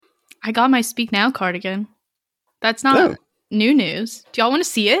I got my Speak Now cardigan. That's not new news. Do y'all want to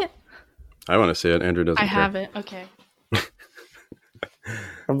see it? I want to see it. Andrew doesn't care. I have it. Okay.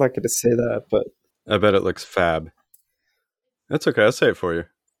 I'm not going to say that, but... I bet it looks fab. That's okay. I'll say it for you.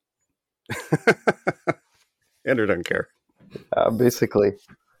 Andrew doesn't care. Basically.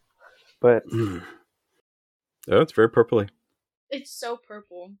 But... Oh, it's very purpley. It's so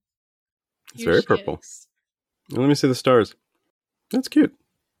purple. It's very purple. Let me see the stars. That's cute.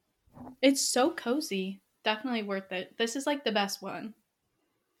 It's so cozy. Definitely worth it. This is like the best one,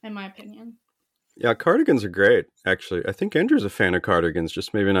 in my opinion. Yeah, cardigans are great, actually. I think Andrew's a fan of cardigans,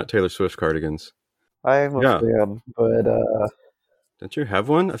 just maybe not Taylor Swift cardigans. I am a fan, but... Don't you have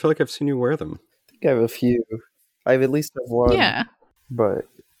one? I feel like I've seen you wear them. I think I have a few. I have at least have one. Yeah. But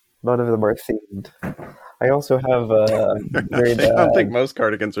none of them are themed. I also have I don't think most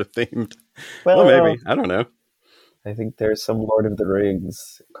cardigans are themed. Well, maybe. I don't know. I think there's some Lord of the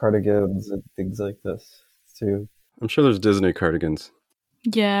Rings cardigans and things like this, too. I'm sure there's Disney cardigans.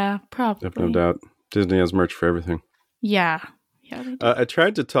 Yeah, probably. I have no doubt. Disney has merch for everything. Yeah. I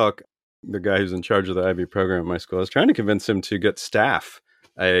tried to talk the guy who's in charge of the IB program at my school. I was trying to convince him to get staff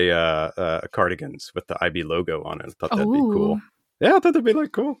a cardigans with the IB logo on it. I thought that'd be cool. Yeah, I thought that'd be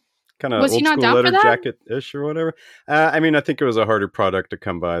like cool. Kind of old school leather jacket-ish or whatever. I mean, I think it was a harder product to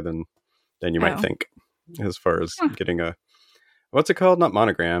come by than you might think, as far as getting a, what's it called? Not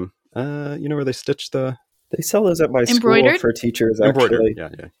monogram. You know where they stitch the... They sell those at my school for teachers, actually.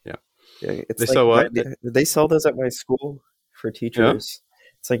 Yeah. It's sell what? They sell those at my school for teachers.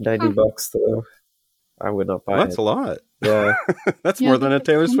 Yeah. It's like $90, though. I would not buy it. That's a lot. Yeah. That's more than a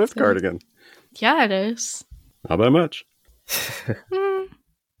Taylor Swift cardigan. Yeah, it is. Not by much.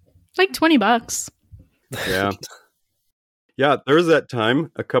 Like $20. Yeah. Yeah, there was that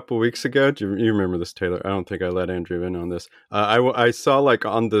time a couple weeks ago. Do you remember this, Taylor? I don't think I let Andrew in on this. I saw like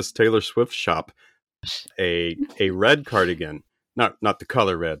on this Taylor Swift shop a red cardigan, not the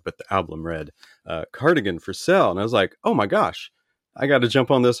color red, but the album red cardigan for sale, and I was like, oh my gosh, I got to jump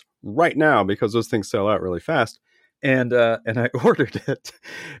on this right now because those things sell out really fast. And I ordered it,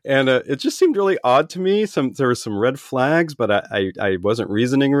 and it just seemed really odd to me. There were some red flags, but I wasn't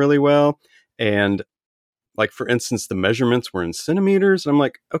reasoning really well. And like, for instance, the measurements were in centimeters. And I'm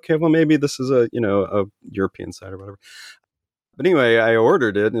like, okay, well, maybe this is a European site or whatever. But anyway, I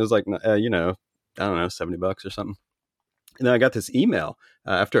ordered it, and it was like, I don't know, $70 or something. And then I got this email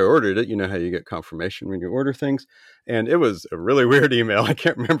after I ordered it. You know how you get confirmation when you order things. And it was a really weird email. I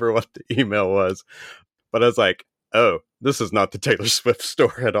can't remember what the email was, but I was like, oh, this is not the Taylor Swift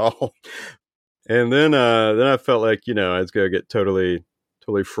store at all. And then I felt like, I was going to get totally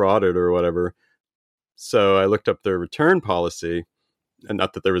frauded or whatever. So I looked up their return policy, and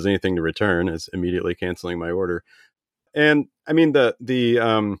not that there was anything to return, as immediately canceling my order. And I mean,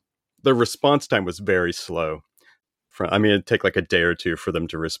 the response time was very slow. It'd take like a day or two for them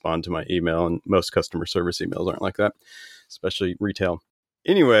to respond to my email, and most customer service emails aren't like that, especially retail.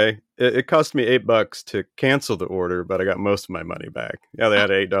 Anyway, it cost me $8 to cancel the order, but I got most of my money back. Yeah, they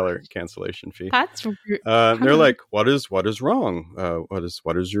had an $8 cancellation fee. That's they're like, what is wrong?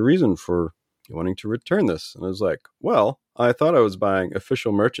 What is your reason for wanting to return this? And I was like, well, I thought I was buying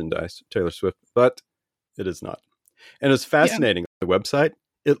official merchandise, Taylor Swift, but it is not. And it's fascinating. Yeah. The website,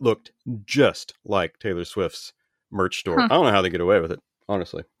 it looked just like Taylor Swift's merch store. I don't know how they get away with it,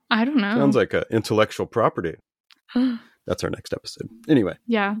 honestly. I don't know. Sounds like intellectual property. That's our next episode. Anyway.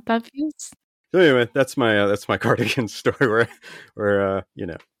 Yeah, that feels... So anyway, that's my cardigan story where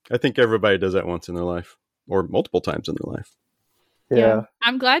I think everybody does that once in their life, or multiple times in their life. Yeah.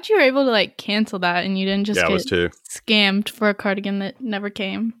 I'm glad you were able to like cancel that and you didn't just get scammed for a cardigan that never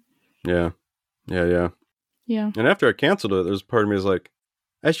came. Yeah. And after I canceled it, there's part of me is like,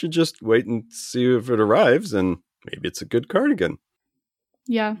 I should just wait and see if it arrives, and maybe it's a good cardigan.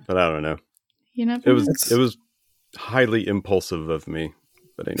 Yeah. But I don't know. It was highly impulsive of me.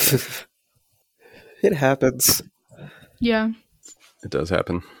 But anyway. It happens. Yeah. It does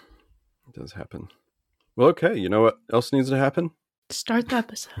happen. Well, okay. You know what else needs to happen? Start the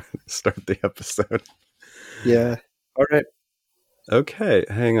episode. Start the episode. Yeah. All right. Okay.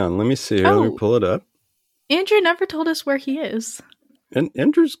 Hang on. Let me see here. Let me pull it up. Andrew never told us where he is. And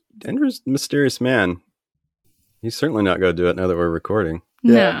Andrew's mysterious man. He's certainly not going to do it now that we're recording.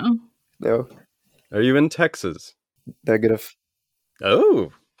 Yeah. No. Are you in Texas? Negative.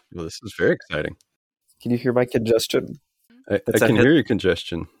 Oh. Well, this is very exciting. Can you hear my congestion? I can hear your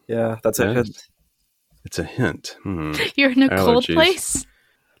congestion. Yeah, that's a hint. It's a hint. You're in a cold place?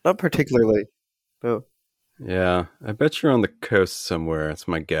 Not particularly. No. Yeah, I bet you're on the coast somewhere. That's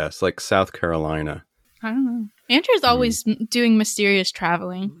my guess. Like South Carolina. I don't know. Andrew's always doing mysterious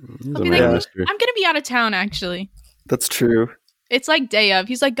traveling. He's He'll a be man like, of I'm mystery. going to be out of town, actually. That's true. It's like day of.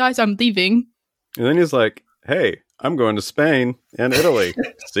 He's like, guys, I'm leaving. And then he's like, hey, I'm going to Spain and Italy.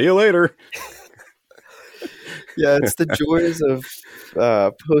 See you later. Yeah, it's the joys of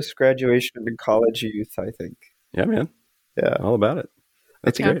post-graduation and college youth, I think. Yeah, man. Yeah. All about it.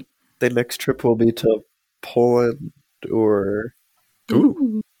 That's I think great. the next trip will be to Poland or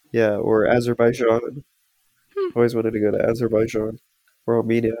Ooh. or Azerbaijan. Always wanted to go to Azerbaijan or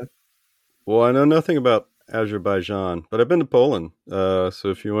Armenia. Well, I know nothing about Azerbaijan, but I've been to Poland. So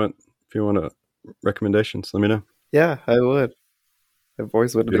if you want recommendations, let me know. Yeah, I would. I've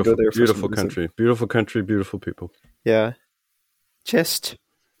always wanted to go there for beautiful some reason. country. Beautiful country, beautiful people. Yeah. Chest.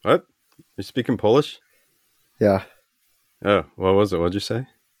 What? You speaking Polish? Yeah. Oh, what was it? What'd you say?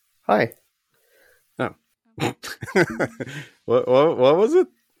 Hi. Oh. What was it?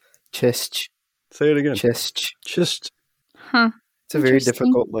 Chest. Say it again. Chest. Just. Huh. It's a very Interesting.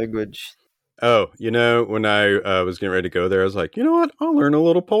 difficult language. Oh, when I was getting ready to go there, I was like, you know what? I'll learn a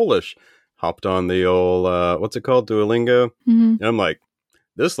little Polish. Hopped on the old, what's it called? Duolingo. Mm-hmm. And I'm like,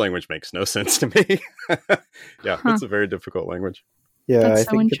 this language makes no sense to me. Yeah, Huh. it's a very difficult language. Yeah, That's I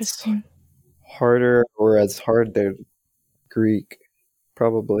so think interesting. it's harder or as hard than Greek,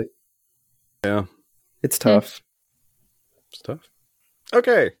 probably. Yeah. It's tough. It's tough.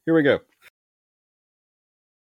 Okay, here we go.